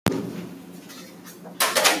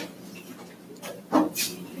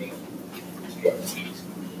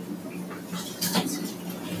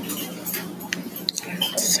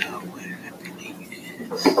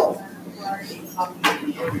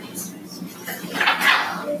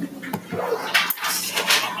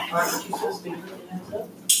Aren't you supposed to be putting those up?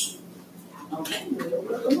 Okay, we'll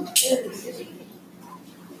look them up there.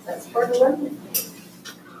 That's part of learning.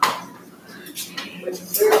 Which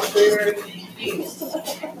is very confused.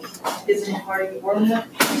 Isn't it part of your work?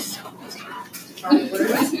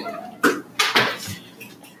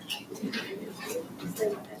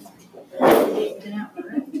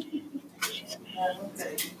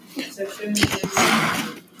 Okay. So show me this.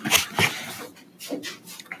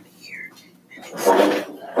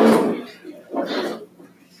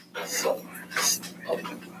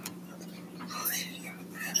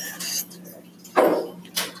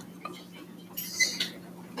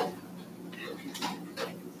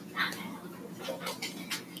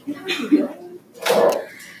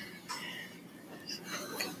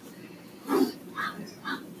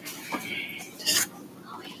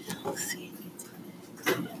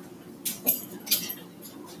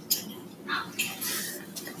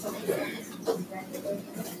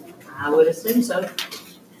 I would assume so.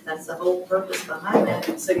 That's the whole purpose behind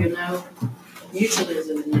that, so you know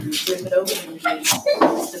mutualism, and you flip it over and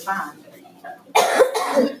it's defined.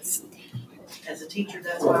 As a teacher,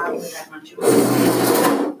 that's why I would have my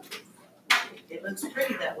children. It looks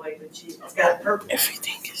pretty that way, but it's got a purpose.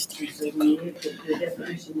 Everything is different. So the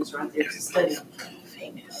definition is right there to study.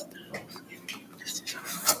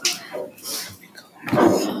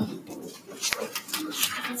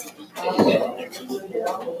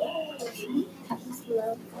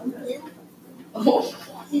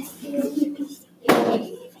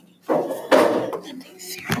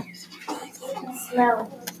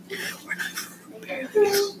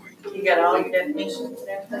 You got all your definitions and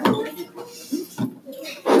everything?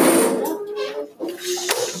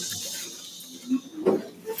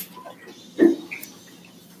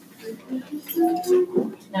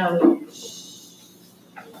 No.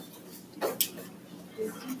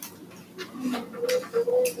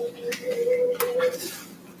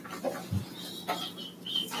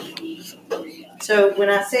 So when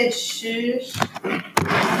I said shush,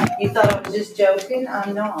 you thought I was just joking?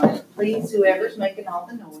 I'm not. Please, whoever's making all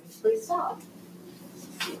the noise, please stop.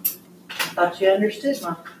 I thought you understood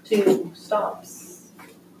my 2 stops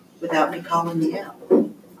without me calling you out.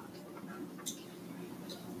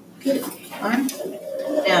 Good. All right.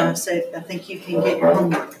 Now, so I think you can get your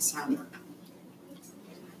homework assignment.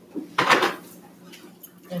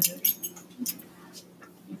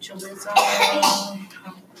 Mutualism,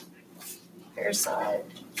 parasite.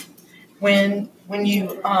 When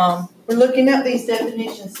you we're looking at these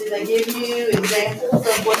definitions, do they give you examples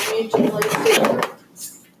of what mutualistic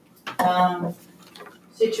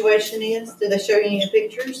situation is? Do they show you any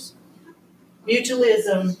pictures?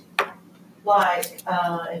 Mutualism, like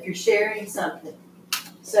if you're sharing something.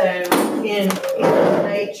 So in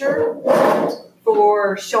nature,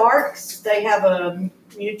 for sharks, they have a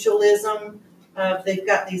mutualism of they've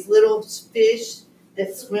got these little fish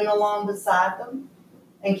that swim along beside them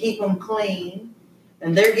and keep them clean.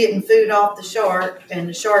 And they're getting food off the shark, and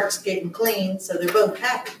the shark's getting clean, so they're both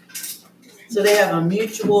happy. So they have a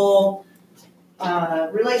mutual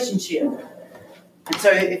relationship. And so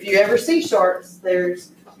if you ever see sharks,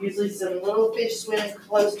 there's usually some little fish swimming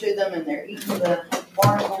close to them, and they're eating the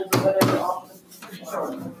barnacles or whatever off the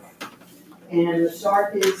shark. And the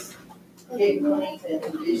shark is getting clean, and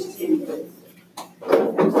the fish is getting food.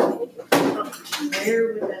 There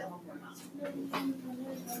with that homework.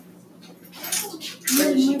 Where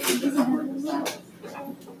does she keep the homework? Go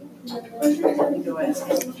ask her.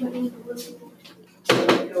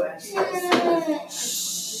 Go ask her.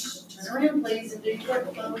 Turn around, please, and do your work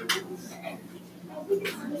phone.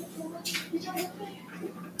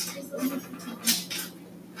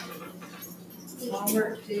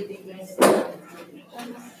 Homework to be made.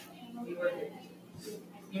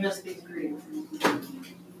 You must be the greeter.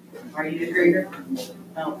 Are you the greeter?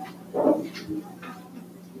 No.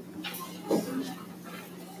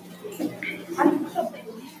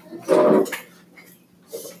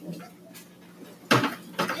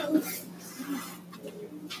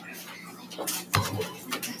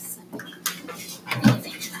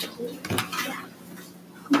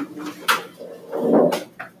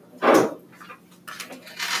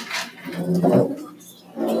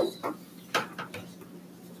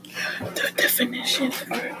 The definitions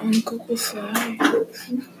are on Google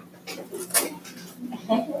Slides.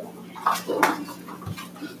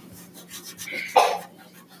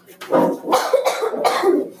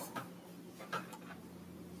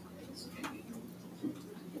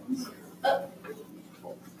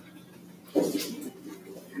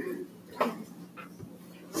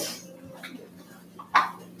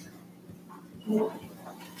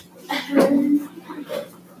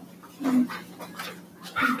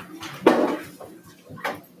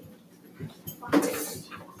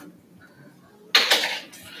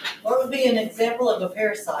 example of a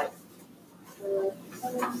parasite?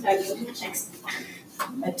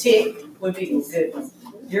 A tick would be a good one.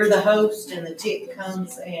 You're the host and the tick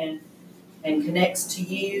comes and connects to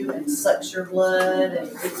you and sucks your blood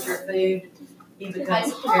and eats your food. He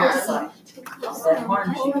becomes a parasite that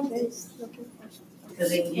harms you.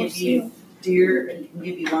 Because it can give you deer, it can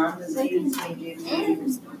give you Lyme disease, it can give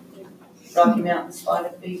you Rocky Mountain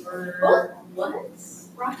spotted fever. What?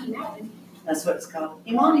 Rocky Mountain? That's what it's called.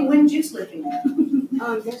 Imani, when did you slip in?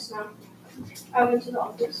 Just now. I went to the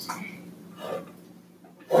office.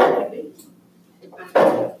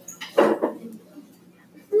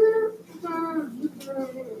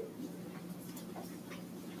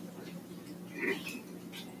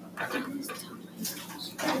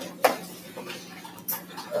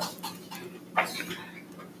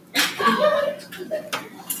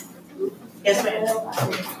 Yes, ma'am.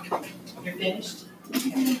 You're finished?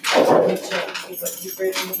 Okay. Let me check what you've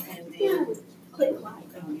written and then Click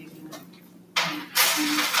like. I'll give you one.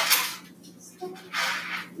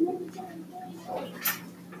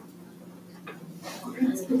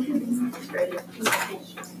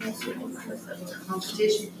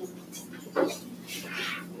 Competition.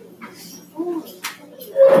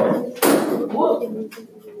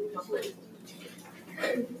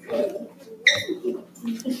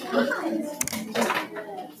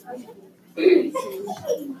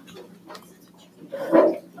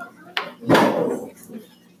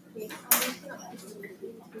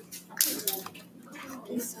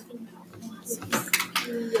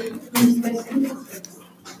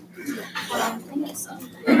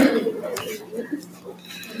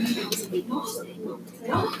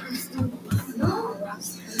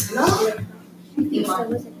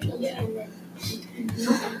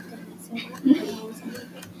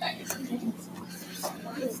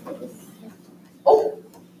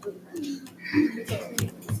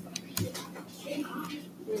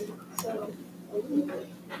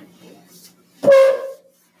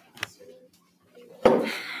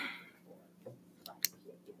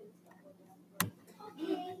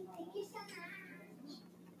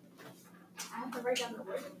 I have to write down the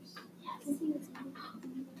words.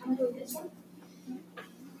 I'm gonna do this one.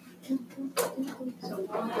 So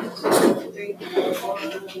 1, 2, 3, 4.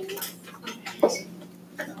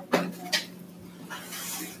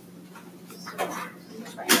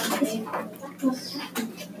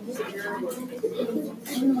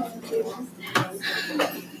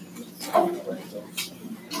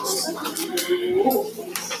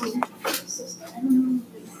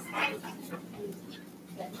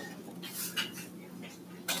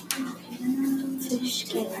 Fish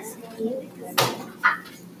scales.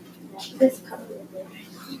 This color.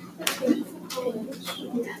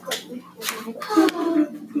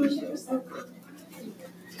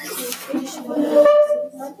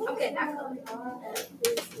 Okay, that color.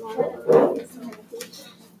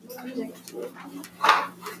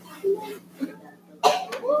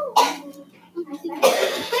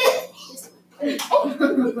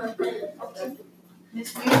 Miss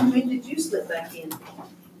Newton, when did you slip back in?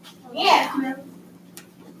 Yeah.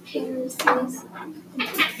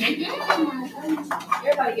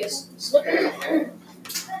 Everybody gets slippery.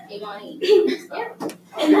 Imani.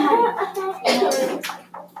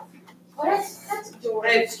 Well, that's George.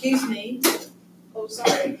 Hey, excuse me. Oh,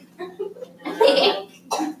 sorry.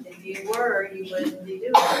 If you were, you wouldn't be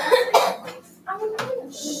doing it.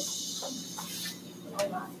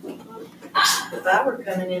 If I were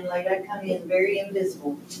coming in late, I'd come in very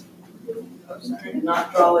invisible. And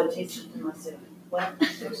not draw attention to myself. What? I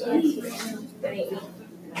still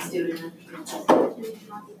didn't understand.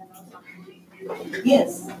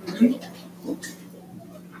 Yes. I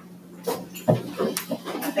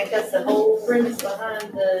think that's the whole premise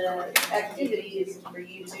behind the activity is for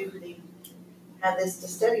you to have this to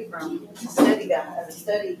study from, a study guide, a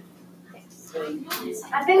study.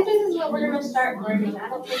 I think this is what we're gonna start learning. I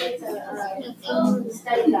don't think it's a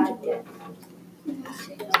study guide yet.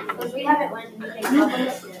 Because we haven't learned anything about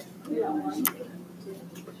this yet. We don't want to.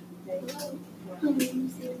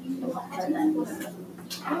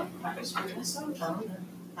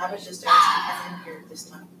 I was just asking how in here this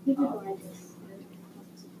time.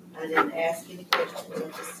 I didn't ask any questions, I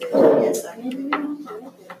just said, yes, I can.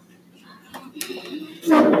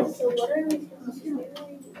 So what are we supposed to do?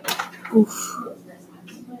 Oof.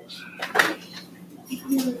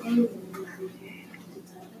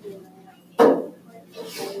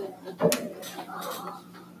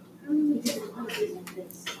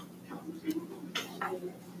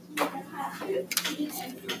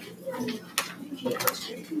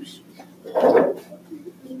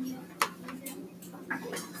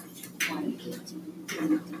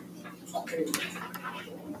 I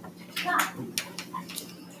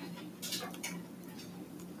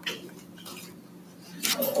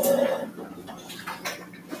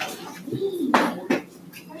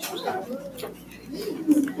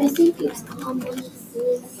think it's common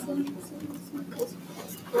citizen because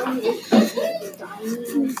one is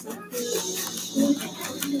dying or something.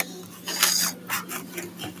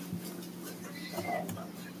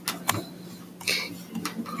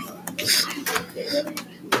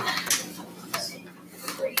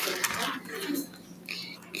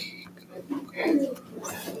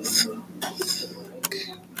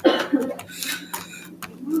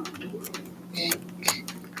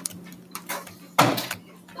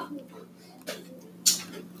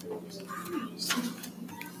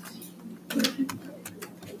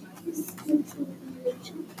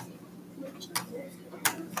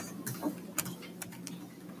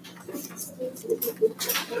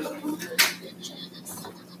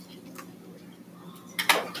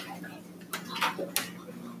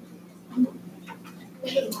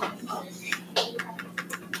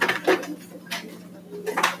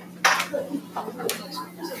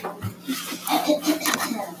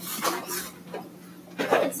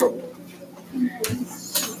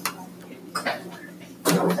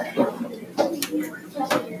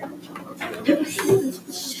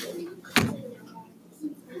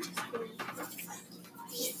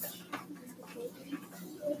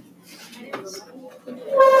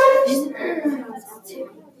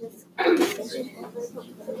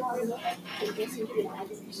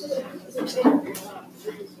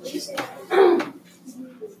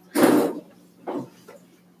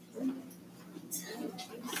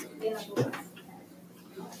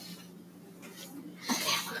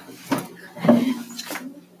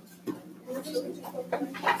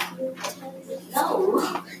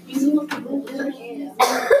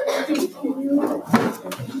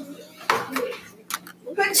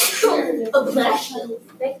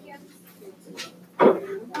 Thank you.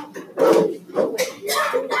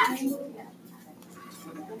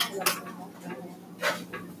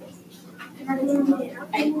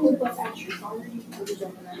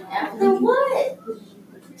 After what?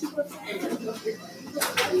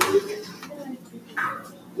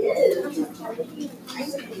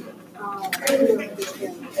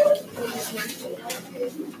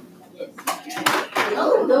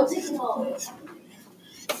 No, don't take them all.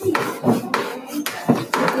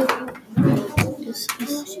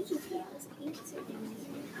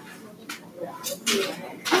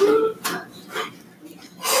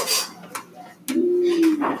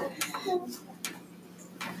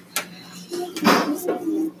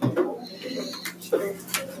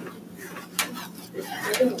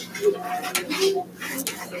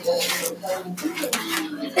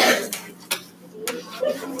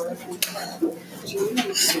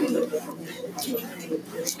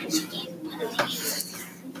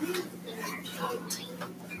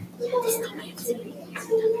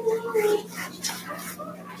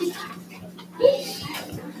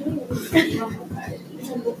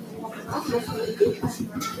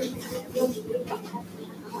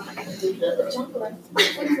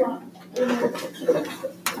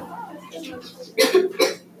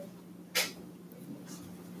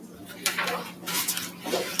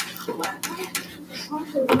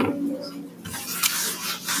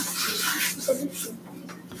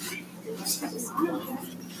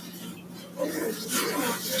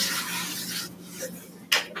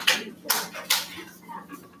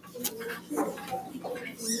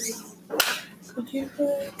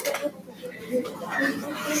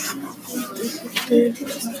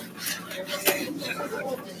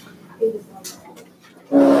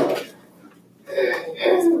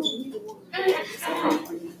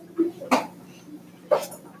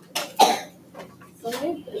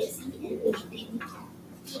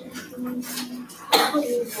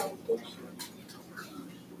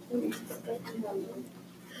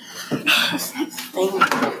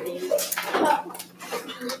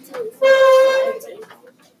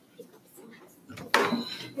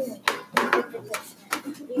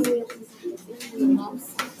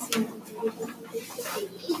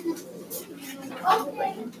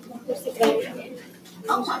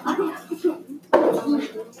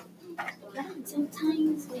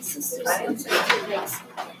 Sometimes my sister says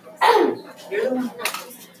You're the one.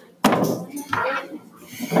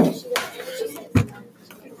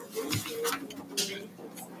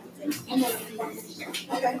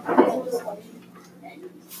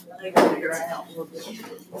 I gotta figure out a little bit.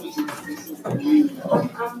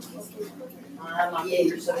 Yeah,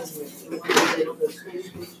 you're so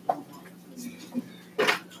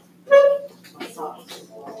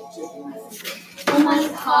oh my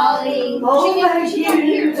God. calling. Oh,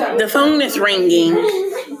 you. The phone is ringing.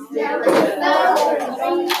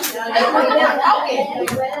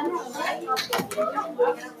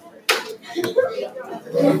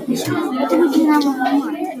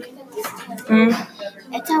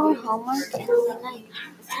 It's our homework and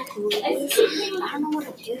it's like I don't know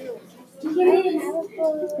what to do.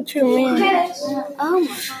 What you mean? Oh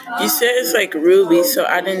my You said it's like Ruby, so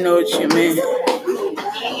I didn't know what you meant.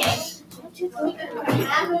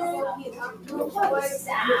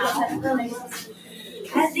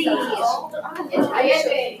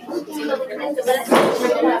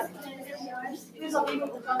 No,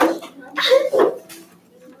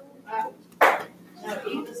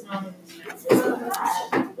 he was not.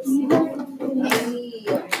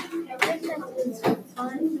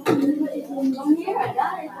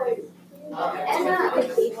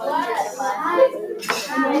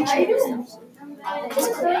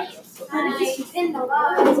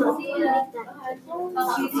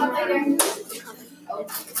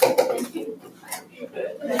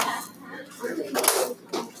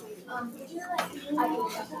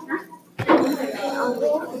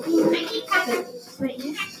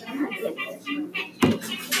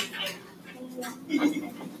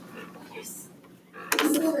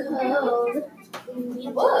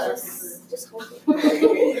 Just hold it.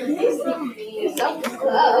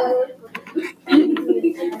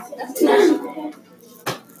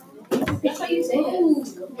 That's what you say.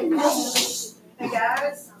 Hey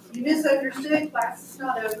guys, you misunderstood, class is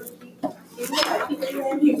not over.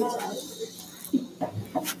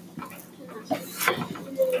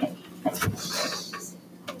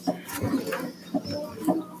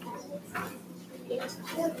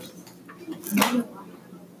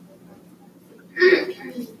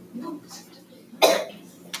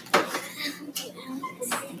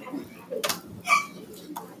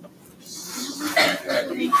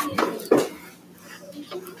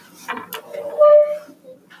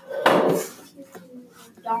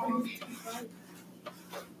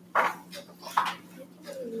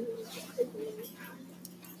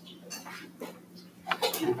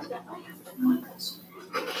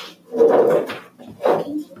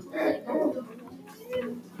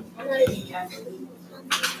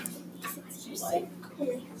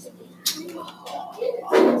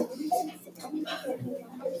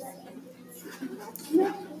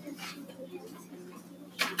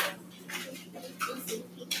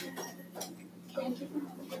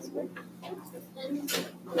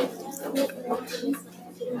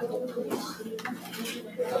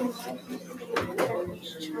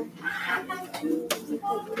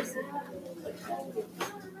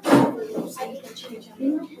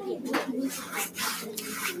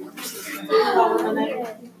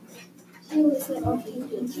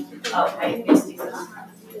 Okay, Misty.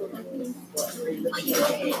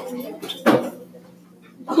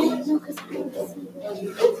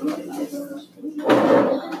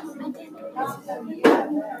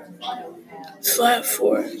 Flat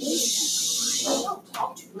 4.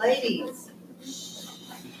 Ladies.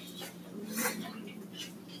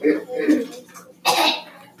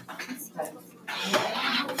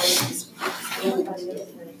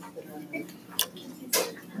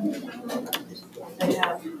 They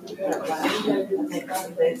have, they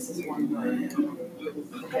got this is one way.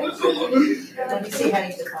 Let me see how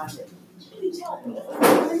you define it.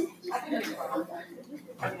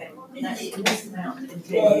 Okay, now you miss them out and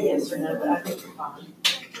tell you yes or no, but I think you're fine.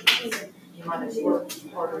 You might have worked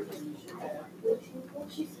harder than you should have.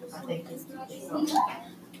 I think it's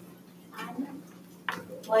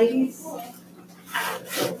ladies.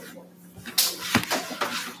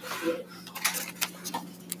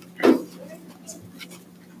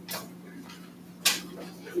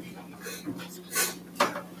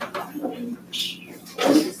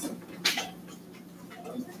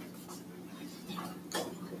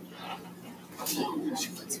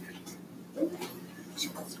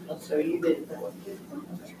 So you did that one too.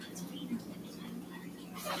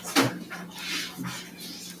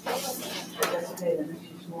 That's okay, then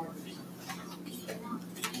she's more.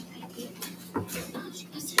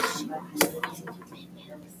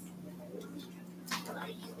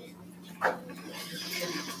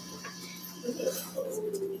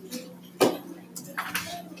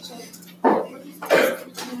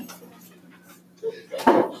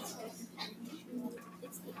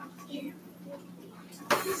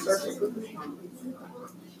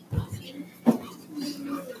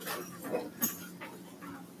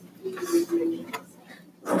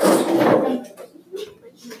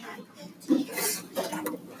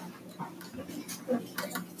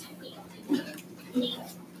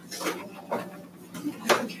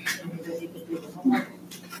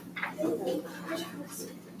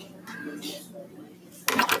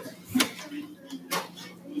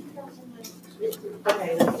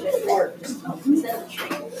 Okay, let's check the work.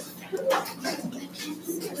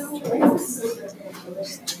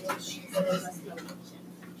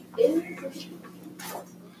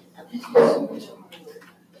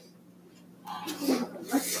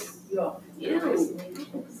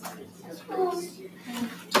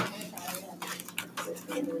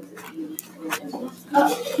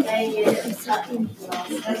 Dang it.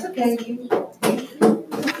 That's okay,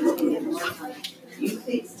 you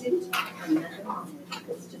fixed it.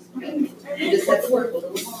 You just have to work a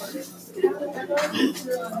little harder.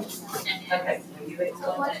 Okay, now you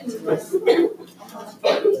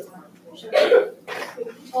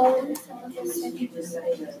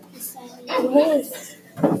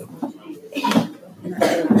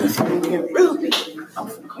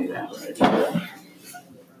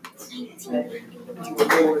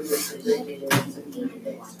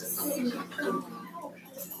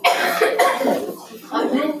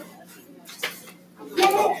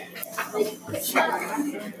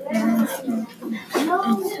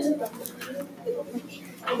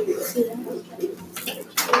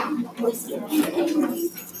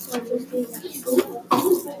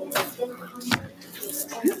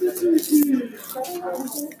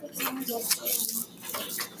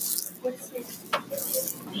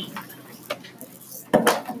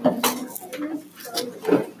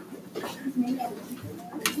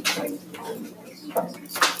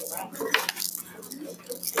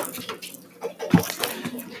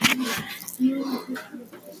explain